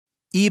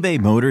eBay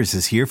Motors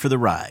is here for the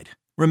ride.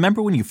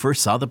 Remember when you first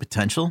saw the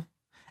potential?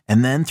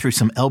 And then through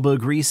some elbow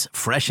grease,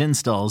 fresh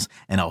installs,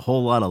 and a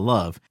whole lot of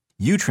love,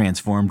 you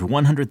transformed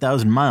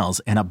 100,000 miles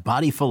and a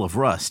body full of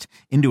rust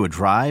into a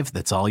drive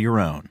that's all your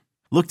own.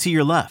 Look to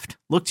your left.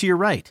 Look to your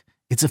right.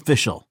 It's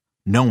official.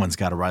 No one's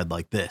got a ride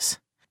like this.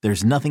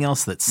 There's nothing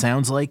else that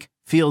sounds like,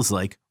 feels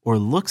like, or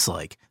looks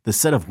like the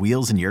set of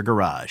wheels in your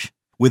garage.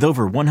 With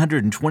over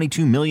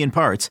 122 million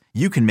parts,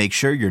 you can make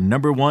sure your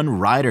number one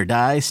ride or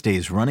die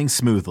stays running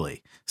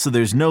smoothly. So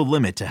there's no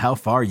limit to how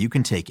far you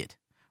can take it.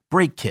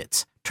 Brake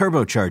kits,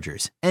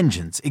 turbochargers,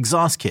 engines,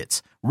 exhaust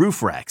kits,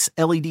 roof racks,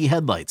 LED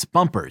headlights,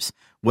 bumpers,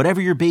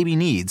 whatever your baby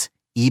needs,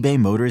 eBay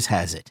Motors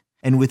has it.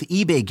 And with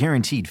eBay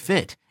Guaranteed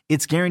Fit,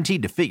 it's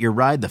guaranteed to fit your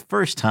ride the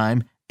first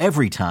time,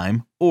 every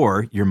time,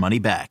 or your money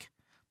back.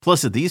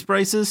 Plus at these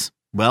prices,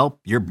 well,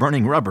 you're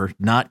burning rubber,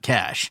 not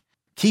cash.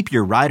 Keep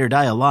your ride or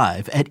die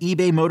alive at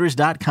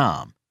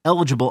ebaymotors.com.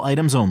 Eligible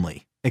items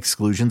only.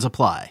 Exclusions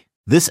apply.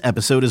 This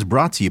episode is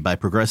brought to you by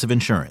Progressive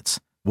Insurance.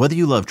 Whether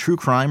you love true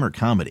crime or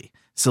comedy,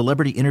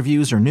 celebrity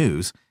interviews or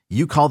news,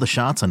 you call the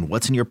shots on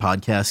what's in your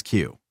podcast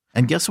queue.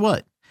 And guess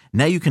what?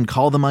 Now you can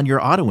call them on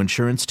your auto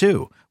insurance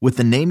too with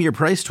the Name Your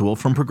Price tool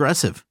from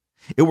Progressive.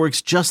 It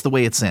works just the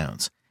way it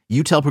sounds.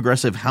 You tell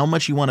Progressive how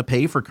much you want to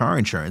pay for car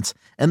insurance,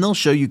 and they'll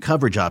show you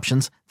coverage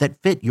options that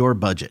fit your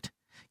budget.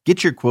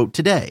 Get your quote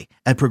today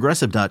at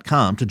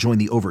Progressive.com to join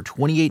the over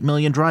 28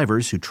 million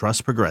drivers who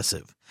trust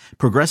Progressive.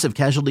 Progressive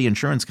Casualty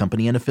Insurance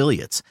Company and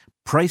Affiliates.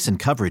 Price and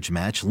coverage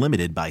match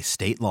limited by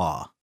state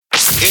law.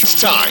 It's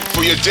time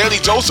for your daily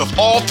dose of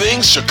all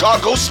things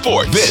Chicago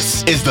sports.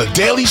 This is the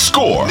Daily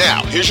Score.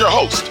 Now, here's your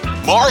host,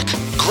 Mark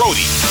Grote.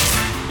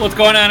 What's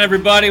going on,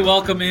 everybody?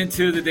 Welcome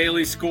into the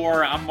Daily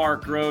Score. I'm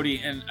Mark Grote,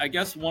 and I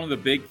guess one of the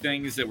big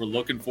things that we're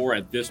looking for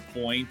at this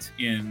point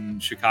in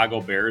Chicago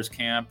Bears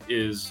camp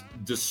is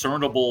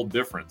discernible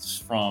difference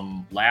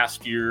from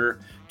last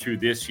year to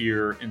this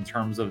year in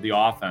terms of the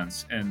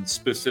offense, and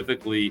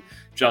specifically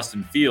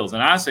Justin Fields.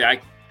 And honestly,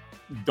 I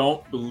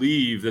don't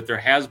believe that there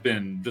has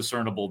been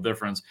discernible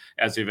difference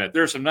as of yet.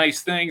 There are some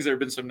nice things. There have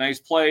been some nice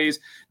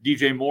plays.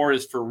 DJ Moore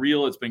is for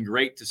real. It's been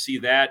great to see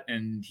that,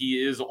 and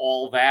he is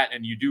all that,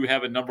 and you do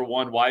have a number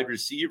one wide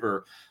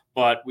receiver,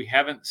 but we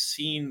haven't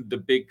seen the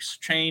big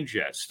change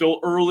yet.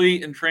 Still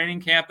early in training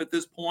camp at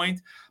this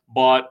point,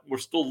 but we're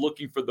still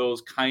looking for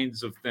those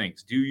kinds of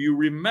things. Do you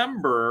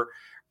remember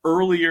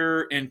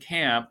earlier in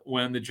camp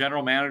when the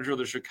general manager of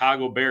the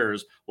Chicago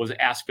Bears was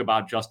asked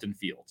about Justin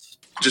Fields?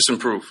 Just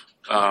improve.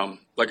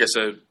 Like I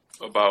said,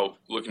 about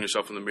looking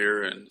yourself in the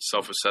mirror and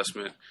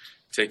self-assessment,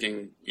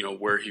 taking,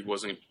 where he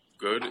wasn't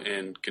good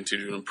and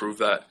continue to improve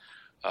that.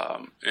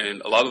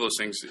 And a lot of those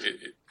things,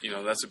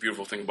 that's a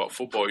beautiful thing about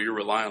football. You're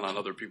relying on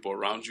other people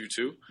around you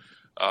too.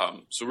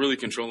 So really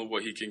controlling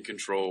what he can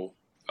control,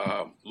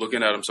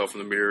 looking at himself in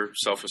the mirror,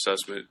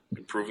 self-assessment,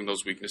 improving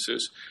those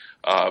weaknesses,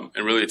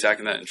 and really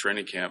attacking that in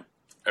training camp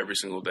every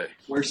single day.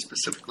 Where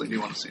specifically do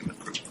you want to see him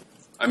improve?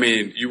 I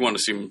mean, you want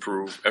to see him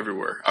improve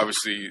everywhere.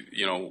 Obviously,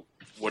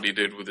 what he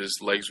did with his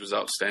legs was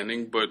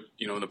outstanding, but,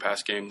 in the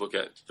past game, look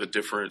at the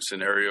different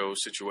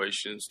scenarios,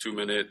 situations,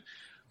 2-minute,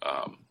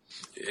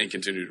 and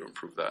continue to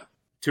improve that.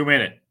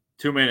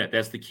 2-minute.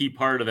 That's the key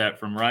part of that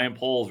from Ryan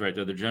Poles right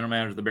there, the general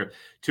manager of the Bears.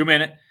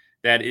 2-minute.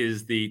 That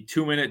is the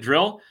 2-minute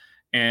drill.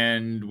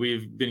 And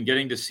we've been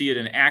getting to see it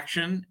in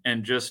action,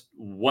 and just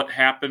what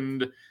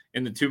happened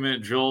in the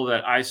 2-minute drill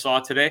that I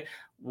saw today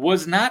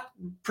was not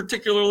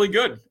particularly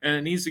good, and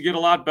it needs to get a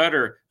lot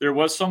better. There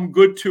was some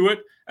good to it,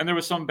 and there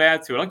was some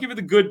bad to it. I'll give you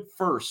the good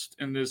first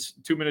in this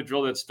 2-minute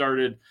drill that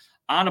started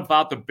on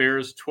about the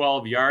Bears'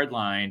 12-yard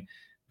line.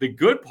 The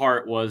good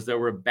part was there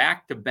were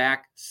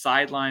back-to-back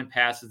sideline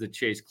passes to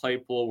Chase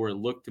Claypool where it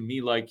looked to me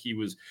like he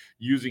was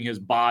using his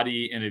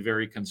body in a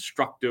very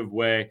constructive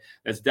way.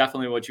 That's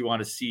definitely what you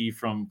want to see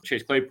from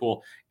Chase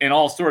Claypool in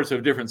all sorts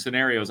of different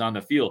scenarios on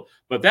the field.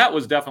 But that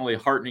was definitely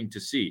heartening to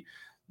see.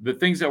 The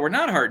things that were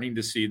not heartening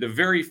to see, the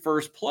very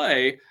first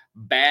play,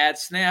 bad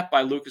snap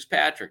by Lucas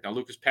Patrick. Now,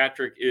 Lucas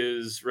Patrick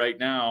is right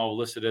now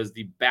listed as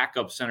the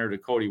backup center to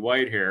Cody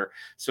Whitehair.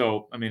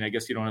 So, I mean, I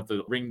guess you don't have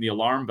to ring the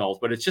alarm bells,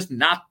 but it's just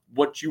not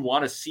what you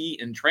want to see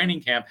in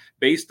training camp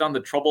based on the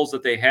troubles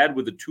that they had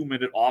with the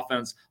 2-minute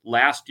offense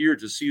last year.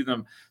 To see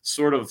them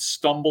sort of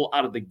stumble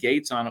out of the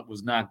gates on it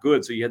was not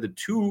good. So you had the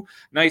two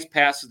nice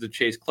passes to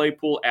Chase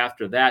Claypool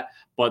after that,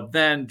 but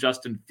then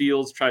Justin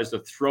Fields tries to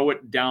throw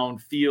it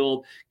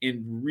downfield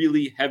in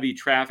really heavy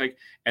traffic,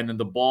 and then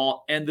the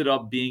ball ended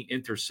up being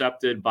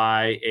intercepted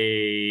by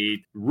a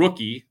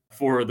rookie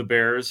for the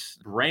Bears.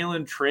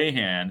 Braylon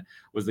Trahan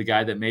was the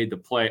guy that made the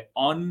play,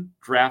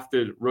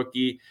 undrafted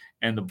rookie,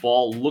 and the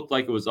ball looked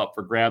like it was up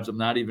for grabs. I'm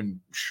not even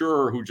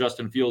sure who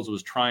Justin Fields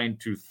was trying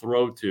to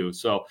throw to.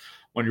 So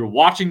when you're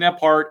watching that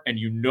part and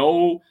you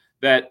know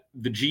that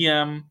the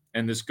GM,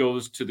 and this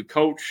goes to the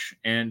coach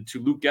and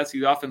to Luke Getsy,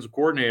 the offensive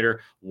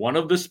coordinator, one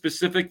of the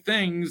specific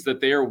things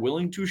that they are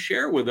willing to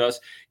share with us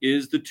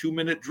is the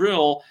 2-minute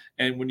drill.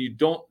 And when you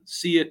don't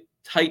see it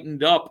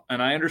tightened up,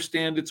 and I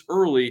understand it's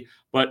early,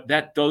 but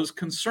that does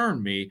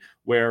concern me,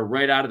 where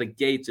right out of the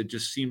gates, it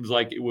just seems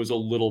like it was a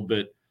little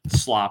bit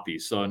sloppy.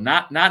 So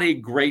not a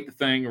great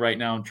thing right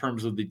now in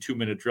terms of the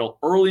 2-minute drill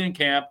early in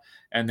camp,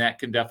 and that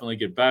can definitely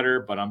get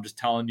better, but I'm just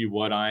telling you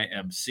what I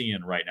am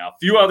seeing right now. A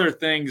few other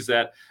things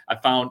that I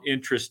found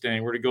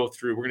interesting. We're going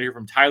to hear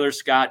from Tyler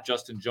Scott,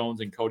 Justin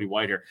Jones, and Cody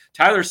Whitehair.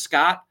 Tyler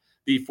Scott,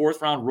 the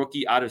 4th-round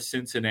rookie out of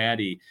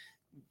Cincinnati.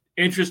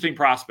 Interesting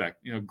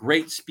prospect.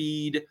 Great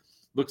speed.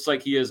 Looks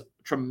like he has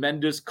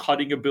tremendous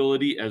cutting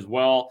ability as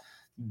well.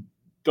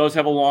 Does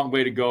have a long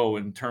way to go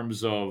in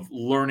terms of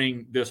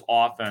learning this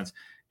offense.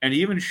 And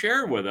he even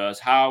shared with us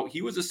how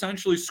he was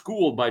essentially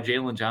schooled by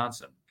Jalen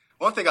Johnson.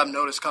 One thing I've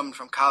noticed coming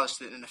from college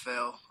to the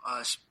NFL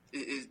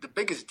is the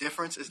biggest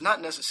difference is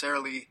not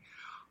necessarily,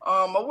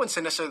 I wouldn't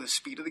say necessarily the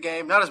speed of the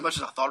game, not as much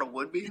as I thought it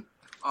would be,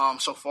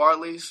 so far at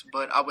least,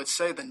 but I would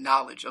say the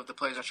knowledge of the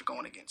players that you're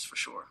going against for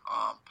sure.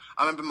 I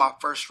remember my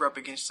first rep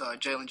against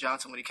Jalen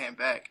Johnson when he came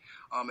back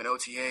in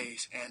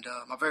OTAs, and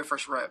my very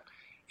first rep,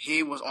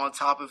 he was on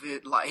top of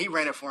it. Like, he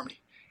ran it for me.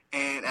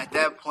 And at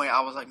that point,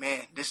 I was like,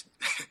 man, this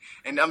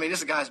 – and, I mean,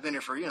 this guy's been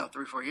here for,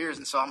 3-4 years.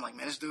 And so I'm like,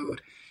 man, this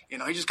dude,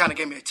 he just kind of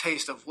gave me a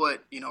taste of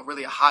what,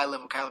 really a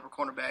high-level caliber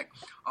cornerback,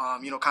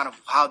 kind of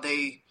how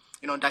they,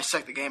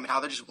 dissect the game and how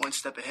they're just one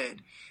step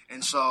ahead.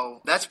 And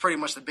so that's pretty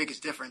much the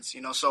biggest difference,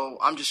 So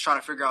I'm just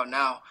trying to figure out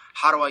now,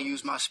 how do I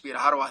use my speed?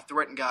 How do I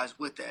threaten guys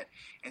with that?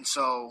 And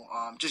so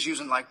just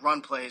using like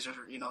run plays or,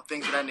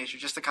 things of that nature,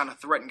 just to kind of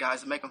threaten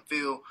guys and make them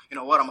feel,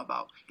 what I'm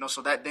about,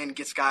 so that then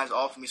gets guys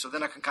off of me. So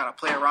then I can kind of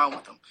play around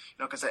with them,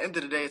 because at the end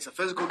of the day, it's a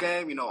physical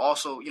game,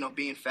 also,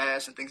 being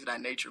fast and things of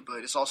that nature, but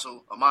it's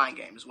also a mind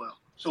game as well.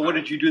 So what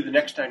did you do the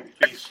next time you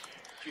faced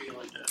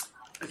Jalen?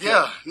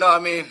 Yeah, no, I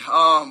mean,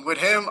 with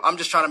him, I'm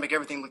just trying to make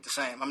everything look the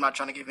same. I'm not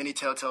trying to give any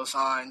telltale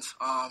signs.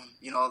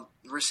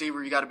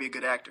 Receiver, you got to be a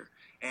good actor,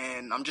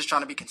 and I'm just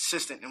trying to be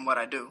consistent in what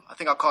I do. I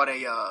think I caught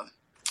a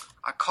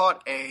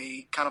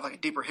kind of like a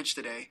deeper hitch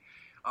today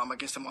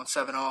against him on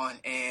 7-on,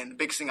 and the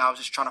biggest thing I was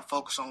just trying to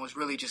focus on was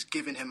really just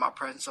giving him my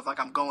presence of like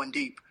I'm going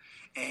deep,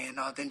 and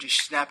then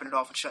just snapping it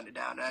off and shutting it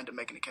down, and I ended up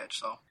making a catch.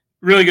 So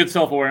really good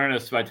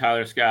self-awareness by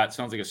Tyler Scott.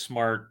 Sounds like a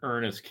smart,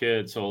 earnest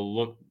kid. So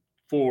look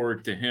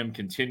forward to him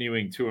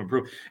continuing to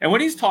improve. And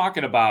when he's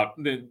talking about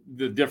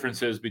the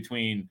differences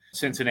between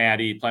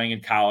Cincinnati playing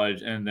in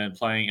college and then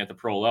playing at the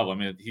pro level, I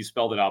mean, he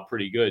spelled it out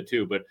pretty good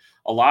too, but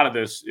a lot of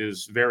this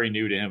is very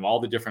new to him. All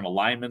the different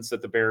alignments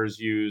that the Bears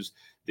use,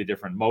 the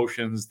different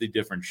motions, the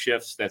different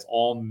shifts, that's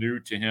all new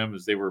to him,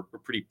 as they were a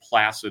pretty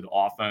placid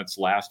offense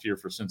last year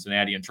for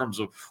Cincinnati in terms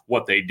of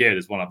what they did,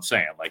 is what I'm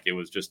saying. Like, it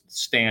was just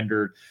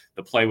standard.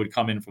 The play would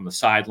come in from the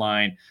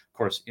sideline. Of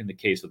course, in the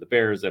case of the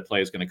Bears, that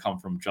play is going to come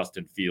from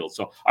Justin Fields.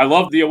 So I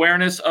love the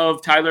awareness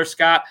of Tyler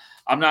Scott.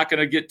 I'm not going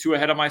to get too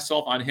ahead of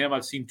myself on him.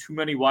 I've seen too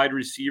many wide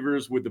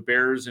receivers with the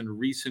Bears in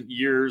recent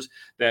years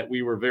that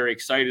we were very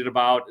excited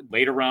about,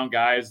 later round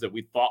guys that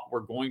we thought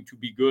were going to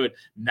be good.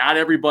 Not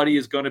everybody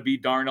is going to be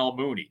Darnell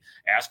Mooney.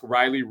 Ask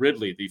Riley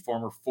Ridley, the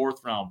former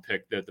 4th-round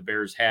pick that the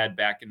Bears had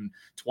back in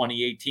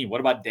 2018.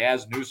 What about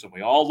Daz Newsome?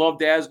 We all love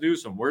Daz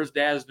Newsome. Where's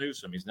Daz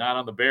Newsome? He's not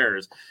on the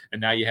Bears.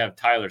 And now you have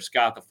Tyler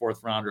Scott, the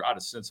 4th-rounder out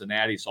of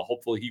Cincinnati. So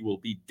hopefully he will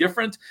be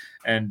different,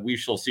 and we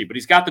shall see. But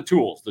he's got the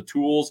tools. The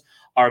tools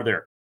are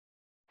there.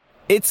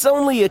 It's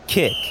only a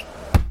kick,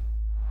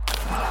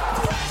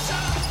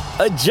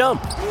 a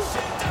jump,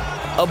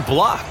 a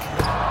block.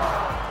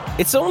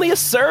 It's only a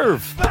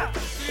serve.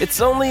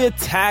 It's only a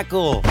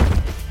tackle,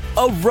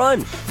 a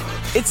run.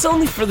 It's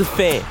only for the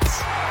fans.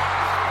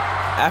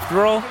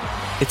 After all,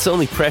 it's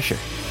only pressure.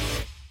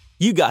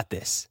 You got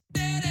this.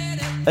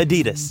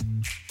 Adidas.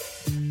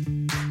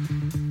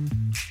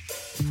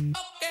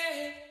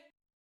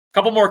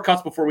 Couple more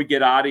cuts before we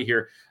get out of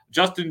here.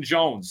 Justin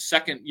Jones,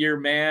 second-year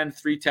man,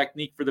 3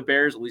 technique for the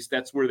Bears. At least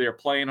that's where they're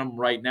playing him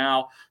right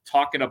now.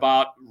 Talking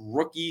about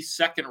rookie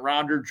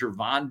second-rounder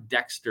Gervon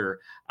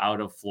Dexter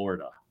out of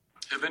Florida.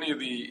 Have any of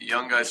the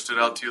young guys stood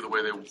out to you the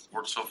way they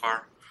worked so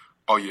far?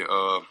 Oh,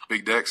 yeah.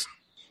 Big Dex.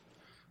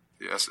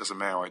 Yeah, that's a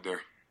man right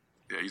there.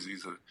 Yeah,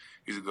 he's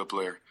a good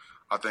player.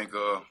 I think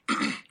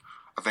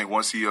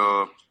once he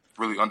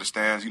really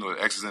understands, the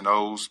X's and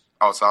O's,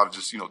 outside of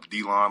just, the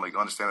D-line, like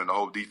understanding the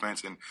whole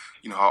defense and,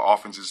 how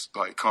offenses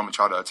like come and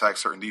try to attack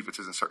certain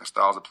defenses and certain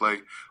styles of play,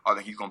 I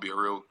think he's going to be a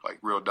real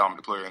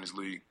dominant player in this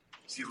league.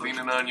 Is he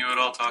leaning on you at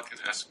all,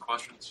 asking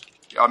questions?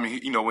 Yeah, I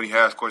mean, when he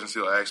has questions,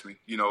 he'll ask me,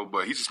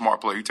 but he's a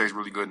smart player. He takes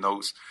really good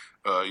notes.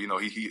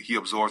 He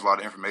absorbs a lot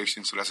of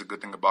information, so that's a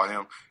good thing about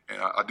him.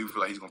 And I do feel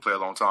like he's going to play a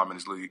long time in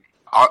this league.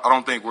 I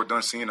don't think we're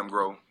done seeing him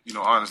grow.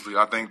 Honestly,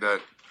 I think that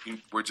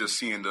we're just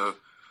seeing the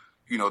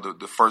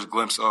first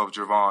glimpse of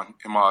Gervon,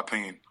 in my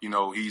opinion.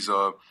 He's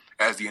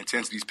as the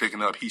intensity's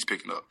picking up, he's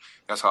picking up.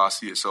 That's how I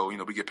see it. So,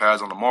 we get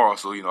pads on tomorrow.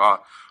 So,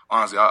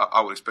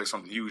 I would expect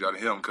something huge out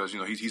of him because,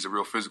 he's a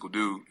real physical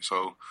dude.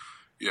 So,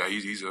 yeah,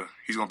 he's going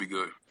to be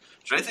good.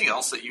 Is there anything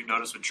else that you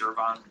noticed with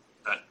Gervon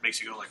that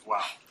makes you go like,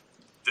 wow,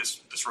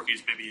 this rookie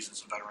is maybe using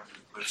some veteran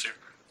moves here?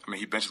 I mean,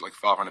 he benches like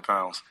 500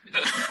 pounds.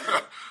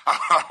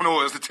 I don't know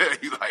what else to tell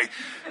you. Like,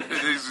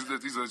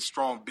 he's a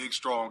strong, big,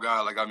 strong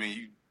guy. Like, I mean,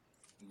 you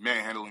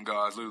manhandling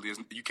guys, literally,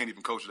 you can't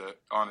even coach that,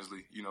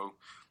 honestly. You know,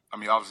 I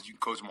mean, obviously you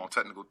can coach him on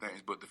technical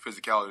things, but the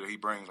physicality that he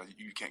brings, like,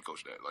 you can't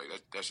coach that.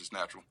 Like, that's just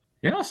natural.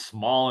 You know how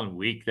small and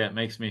weak that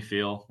makes me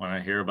feel when I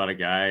hear about a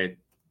guy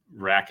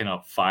racking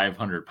up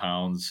 500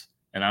 pounds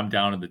and I'm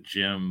down in the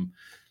gym,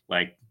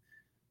 like,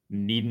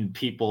 needing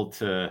people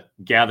to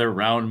gather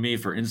around me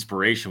for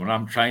inspiration when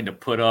I'm trying to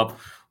put up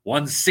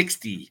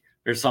 160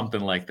 or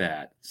something like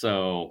that.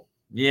 So,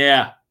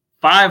 yeah,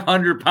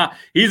 500 pounds.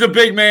 He's a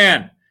big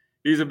man.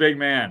 He's a big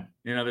man.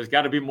 You know, there's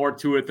got to be more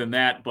to it than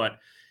that, but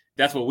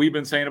that's what we've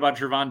been saying about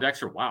Gervon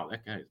Dexter. Wow,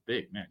 that guy is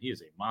big, man. He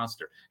is a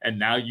monster. And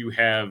now you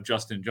have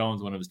Justin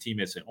Jones, one of his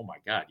teammates, saying, oh, my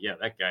God, yeah,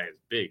 that guy is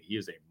big. He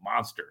is a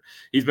monster.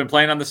 He's been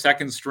playing on the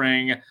second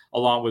string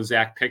along with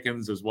Zach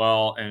Pickens as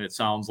well, and it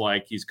sounds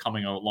like he's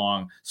coming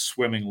along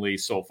swimmingly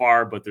so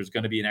far, but there's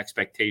going to be an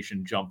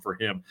expectation jump for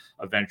him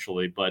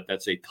eventually. But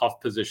that's a tough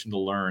position to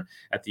learn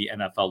at the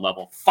NFL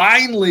level.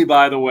 Finally,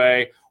 by the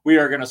way, we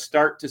are going to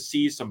start to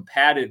see some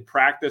padded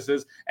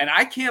practices. And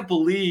I can't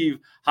believe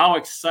how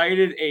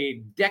excited a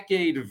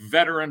decade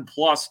veteran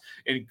plus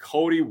in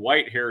Cody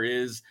Whitehair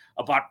is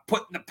about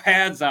putting the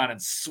pads on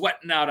and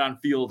sweating out on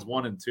fields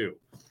 1 and 2.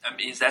 I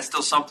mean, is that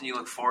still something you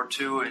look forward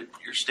to at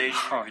your stage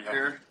of your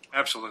career?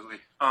 Absolutely.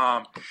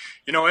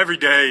 You know, every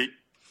day,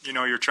 you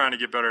know, you're trying to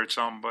get better at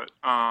something, but,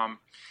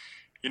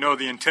 you know,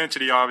 the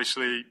intensity,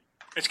 obviously,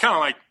 it's kind of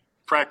like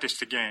practice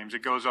to games.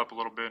 It goes up a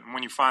little bit. And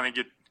when you finally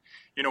get,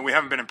 you know, we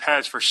haven't been in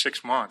pads for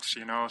 6 months,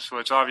 you know, so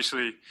it's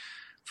obviously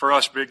for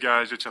us big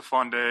guys, it's a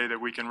fun day that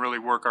we can really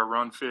work our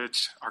run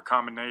fits, our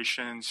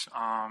combinations,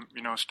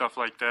 you know, stuff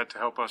like that to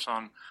help us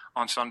on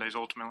Sundays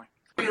ultimately.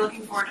 Are you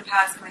looking forward to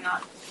pads coming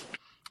up?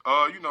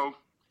 You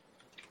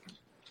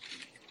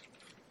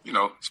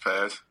know, it's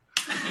pads.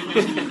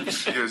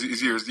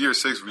 It's year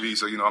 6 for me,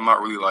 so, you know, I'm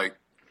not really, like,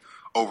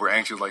 over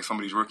anxious like some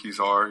of these rookies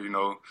are, you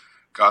know.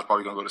 Guys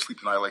probably going to go to sleep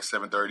tonight at like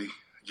 7:30.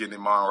 Getting their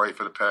mind right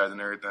for the pads and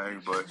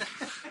everything. But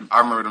I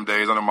remember them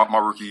days under my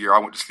rookie year. I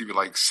went to sleep at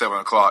like 7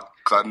 o'clock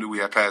because I knew we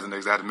had pads the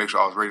next day. I had to make sure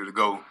I was ready to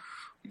go.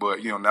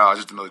 But, you know, now it's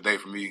just another day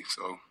for me.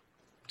 So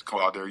to come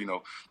out there, you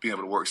know, being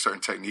able to work certain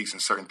techniques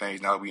and certain things.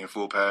 Now that we in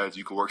full pads,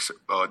 you can work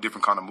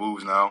different kind of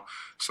moves now.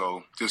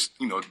 So just,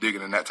 you know,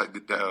 digging in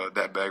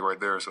that bag right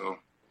there. So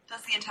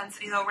does the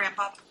intensity, though, ramp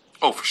up?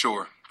 Oh, for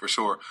sure. For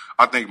sure.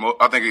 I think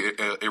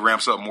it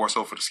ramps up more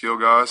so for the skill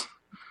guys.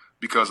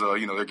 Because,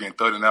 you know, they're getting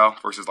thudded now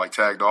versus, like,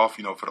 tagged off.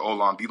 You know, for the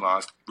O-line, D-line,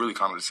 it's really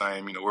kind of the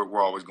same. You know, we're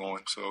always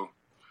going. So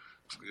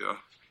yeah.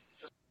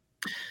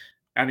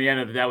 And the end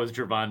of that was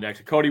Gervon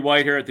Dexter. Cody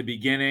Whitehair at the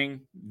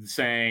beginning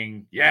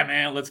saying, yeah,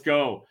 man, let's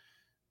go.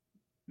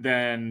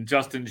 Then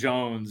Justin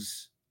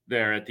Jones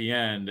there at the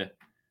end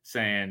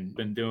saying,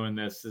 been doing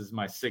this is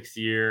my 6th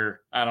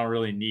year. I don't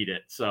really need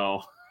it.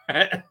 So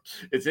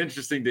it's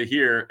interesting to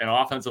hear an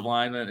offensive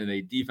lineman and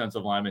a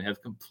defensive lineman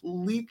have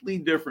completely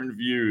different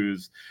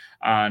views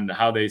on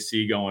how they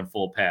see going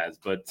full pads.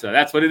 But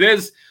that's what it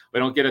is. We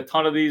don't get a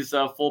ton of these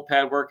full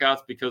pad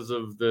workouts because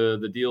of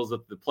the deals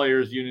that the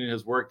Players Union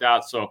has worked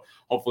out. So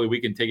hopefully we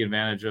can take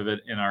advantage of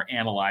it in our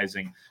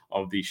analyzing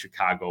of the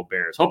Chicago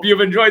Bears. Hope you've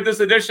enjoyed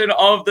this edition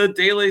of the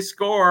Daily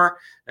Score.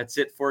 That's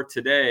it for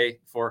today.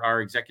 For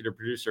our executive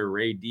producer,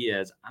 Ray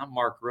Diaz, I'm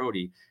Mark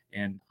Rohde,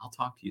 and I'll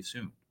talk to you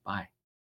soon. Bye.